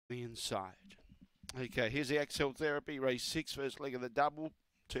the inside. Okay, here's the Axel Therapy, race 6, first leg of the double.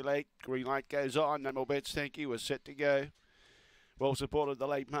 Too late, green light goes on, no more bets, thank you, we're set to go. Well supported the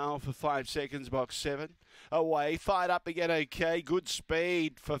late mail for 5 seconds, box 7. Away, fired up again, okay. Good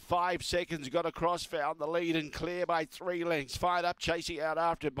speed for 5 seconds. Got across, found the lead and clear by 3 lengths. Fired up, chasing out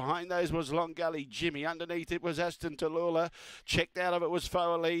after. Behind those was Long Gully Jimmy. Underneath it was Aston Tallulah. Checked out of it was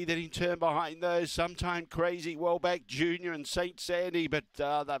Foalee. Then he turned behind those. Sometime Crazy, Wellback Junior and St. Sandy. But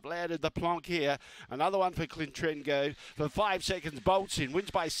they've landed the plonk here. Another one for Clint Trengo. For 5 seconds, bolts in.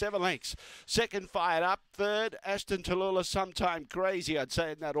 Wins by 7 lengths. Second, fired up. Third, Aston Tallulah, Sometime Crazy, I'd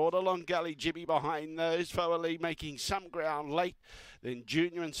say in that order. Long Gully Jimmy behind those. Foalee making some ground late. Then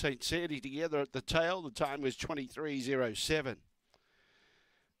Junior and St. Sandy together at the tail. The time was 23:07.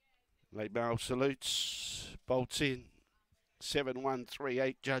 Late mail salutes. Bolts in.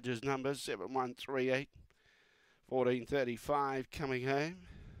 7138 judges numbers. 7138. 14:35 coming home.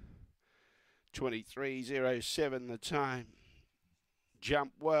 23:07 the time.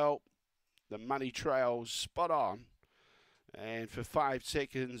 Jump well. The money trail's spot on. And for 5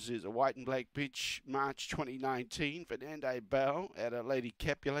 seconds is a white and black pitch, March 2019. Fernando Bell out of Lady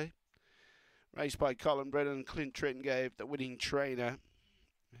Capulet. Raced by Colin Brennan. Clint Trengave, the winning trainer.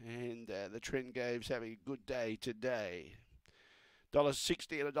 And the Trengaves having a good day today.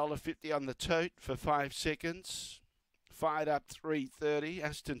 $1.60 and $1.50 on the tote for 5 seconds. Fired up 330.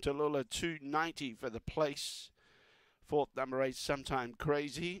 Aston Tallulah $2.90 for the place. Fourth number 8, Sometime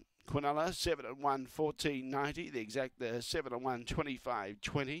Crazy. Quinella, 7 and 1, 14.90. The exact 7 and 1,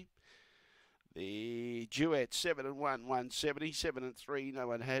 25.20. The duet, 7 and 1, 170. 7 and 3, no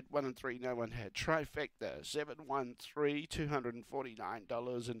one had. 1 and 3, no one had. Trifecta, 713,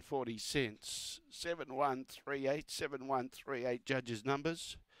 $249.40. 7138, 7138 judges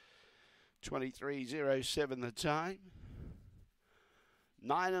numbers. 23:07 the time.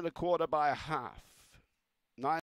 9 1/4 by a half.